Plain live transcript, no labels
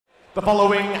The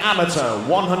following amateur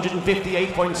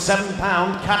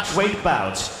 158.7-pound catchweight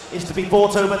bout is to be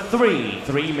fought over three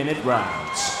 3-minute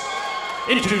rounds.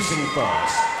 Introducing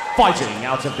first, fighting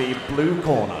out of the blue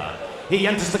corner. He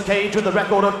enters the cage with a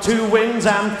record of 2 wins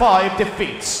and 5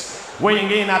 defeats.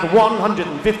 Weighing in at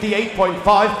 158.5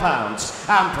 pounds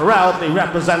and proudly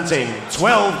representing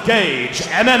 12-gauge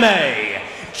MMA,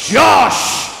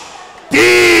 Josh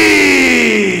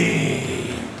D.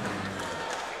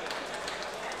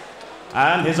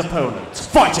 And his opponent,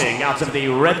 fighting out of the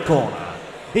red corner.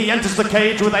 He enters the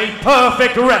cage with a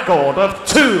perfect record of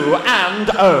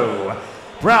 2-0.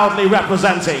 Proudly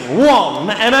representing One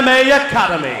MMA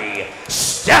Academy,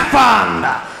 Stefan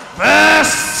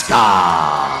Vesca.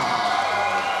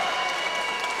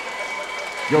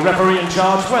 Your referee in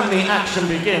charge when the action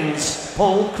begins,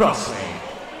 Paul Crossley.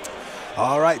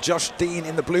 All right, Josh Dean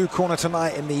in the blue corner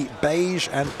tonight in the beige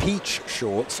and peach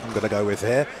shorts, I'm going to go with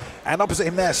here. And opposite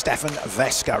him there, Stefan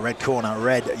Vesca, red corner,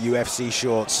 red UFC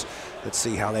shorts. Let's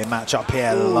see how they match up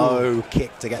here. Ooh. Low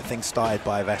kick to get things started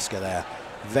by Vesca there.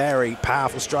 Very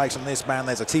powerful strikes on this man.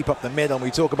 There's a teep up the middle, and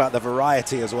we talk about the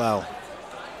variety as well.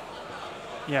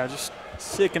 Yeah, just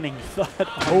sickening thud.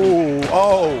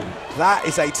 Oh, that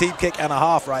is a teep kick and a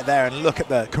half right there, and look at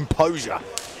the composure.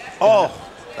 Oh.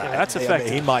 Yeah, that's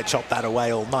effective. He might chop that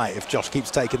away all night if Josh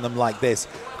keeps taking them like this.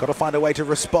 Got to find a way to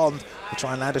respond. To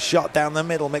try and land a shot down the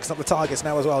middle, mixing up the targets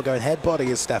now as well. Going head body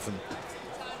is Stefan.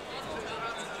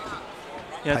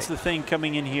 Yeah, it's the thing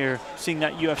coming in here, seeing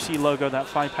that UFC logo, that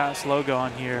Fight Pass logo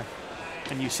on here,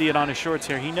 and you see it on his shorts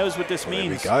here. He knows what this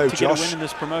means to get a win in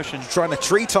this promotion. Trying to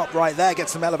treetop right there, get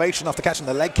some elevation after catching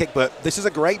the leg kick, but this is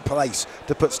a great place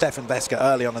to put Stefan Vesca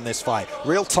early on in this fight.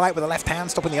 Real tight with the left hand,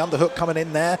 stopping the underhook coming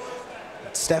in there.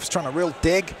 Steph's trying to real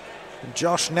dig, and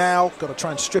Josh now got to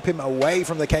try and strip him away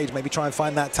from the cage, maybe try and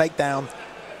find that takedown.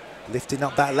 Lifting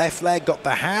up that left leg, got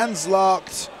the hands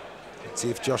locked. Let's see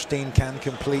if Josh Dean can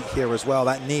complete here as well.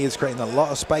 That knee is creating a lot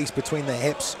of space between the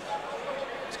hips.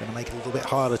 It's going to make it a little bit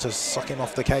harder to suck him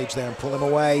off the cage there and pull him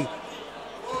away.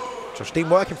 Josh Dean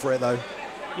working for it though.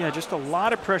 Yeah, just a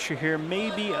lot of pressure here,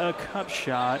 maybe a cup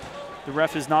shot. The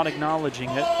ref is not acknowledging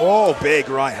it. Oh, big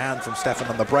right hand from Stefan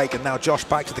on the break, and now Josh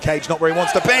back to the cage, not where he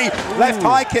wants to be. Ooh. Left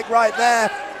high kick right there.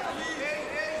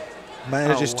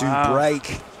 Manages to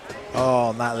break. Oh,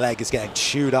 and that leg is getting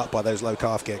chewed up by those low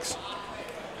calf kicks.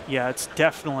 Yeah, it's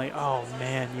definitely, oh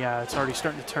man, yeah, it's already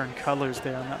starting to turn colors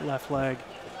there on that left leg.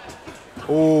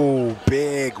 Oh,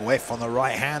 big whiff on the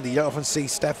right hand. You don't often see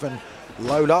Stefan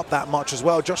load up that much as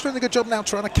well. Josh doing a good job now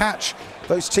trying to catch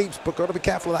those teeps, but got to be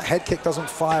careful that head kick doesn't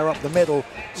fire up the middle.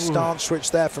 Stance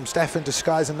switch there from Stefan,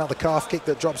 disguise another calf kick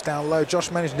that drops down low. Josh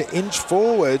managing to inch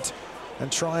forward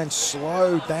and try and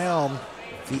slow down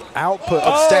the output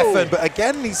of Stefan, but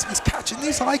again he's catching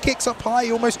these high kicks up high.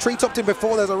 He almost tree-topped him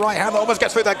before. There's a right hand that almost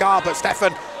gets through the guard, but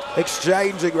Stefan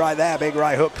exchanging right there. Big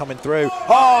right hook coming through.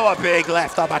 Oh, a big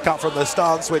left uppercut from the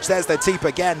stance switch. There's the teep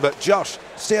again, but Josh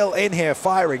still in here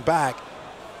firing back.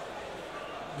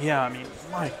 Yeah, I mean,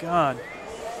 my God.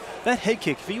 That head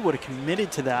kick, if he would have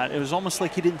committed to that, it was almost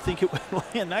like he didn't think it would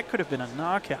land. That could have been a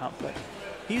knockout, but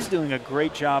he's doing a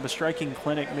great job of striking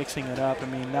clinic, mixing it up. I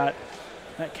mean, that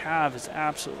calf is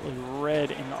absolutely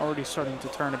red and already starting to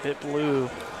turn a bit blue.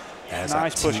 There's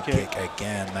nice push kick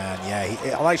again, man.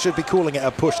 Yeah, I should be calling it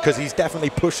a push because he's definitely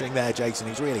pushing there, Jason.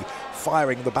 He's really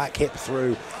firing the back hip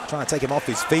through, trying to take him off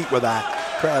his feet with that.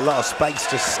 Create a lot of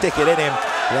space, just stick it in him.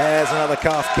 There's another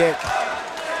calf kick.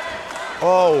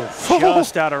 Oh,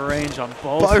 just out of range on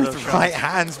both right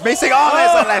hands. Missing. Oh,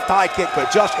 there's a left high kick,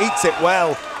 but Josh eats it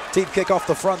well. Teep kick off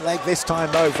the front leg this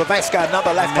time, though. For Vesca,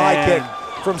 another left high kick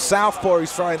from southpaw.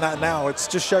 He's throwing that now. It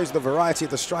just shows the variety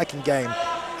of the striking game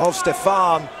of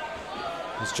Stefan.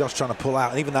 As Josh trying to pull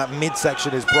out, and even that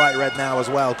midsection is bright red now as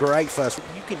well. Great first.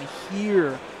 You can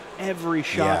hear every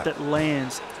shot that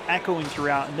lands echoing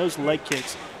throughout, and those leg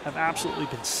kicks have absolutely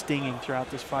been stinging throughout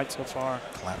this fight so far.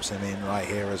 Claps him in right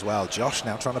here as well. Josh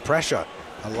now trying to pressure.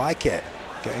 I like it.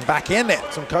 Getting back in it.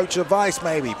 Some coach advice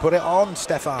maybe. Put it on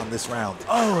Stefan this round.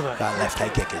 Oh, that left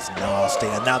head kick is nasty.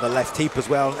 And now the left teep as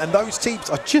well. And those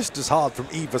teeps are just as hard from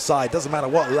either side. Doesn't matter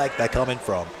what leg they're coming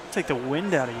from. Take the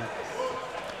wind out of you.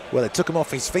 Well, it took him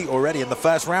off his feet already in the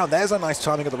first round. There's a nice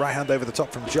timing of the right hand over the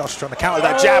top from Josh, trying to counter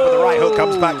that jab, but the right hook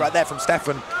comes back right there from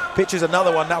Stefan. Pitches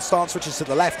another one. Now stance switches to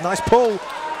the left. Nice pull.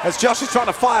 As Josh is trying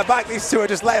to fire back, these two are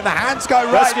just letting the hands go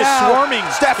right now. Swarming.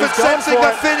 Stefan sensing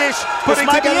the finish, putting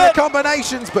together the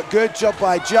combinations, but good job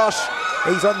by Josh.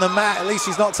 He's on the mat. At least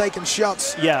he's not taking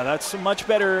shots. Yeah, that's a much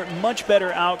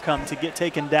better outcome to get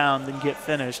taken down than get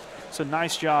finished. So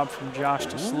nice job from Josh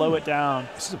to slow it down.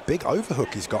 This is a big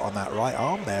overhook he's got on that right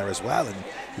arm there as well. And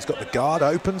he's got the guard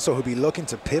open, so he'll be looking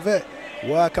to pivot,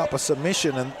 work up a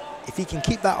submission. And if he can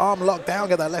keep that arm locked down,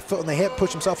 get that left foot on the hip,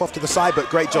 push himself off to the side, but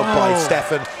great job by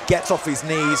Stefan. Gets off his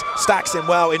knees, stacks him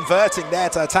well, inverting there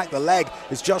to attack the leg.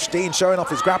 It's Josh Dean showing off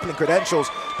his grappling credentials,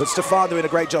 but Stefan doing a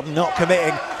great job not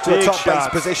committing to a top base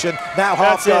position. Now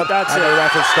half guard, and the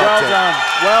ref has stopped it. Well done,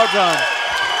 well done.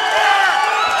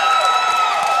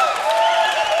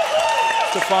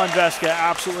 Stefan Vesca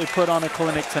absolutely put on a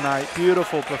clinic tonight.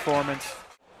 Beautiful performance.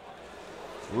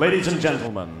 Ladies and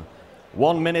gentlemen,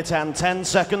 1 minute and 10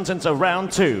 seconds into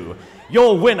round 2.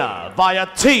 Your winner via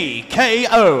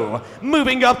TKO,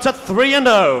 moving up to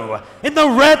 3-0. In the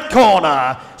red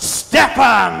corner,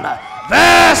 Stefan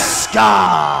Vesca.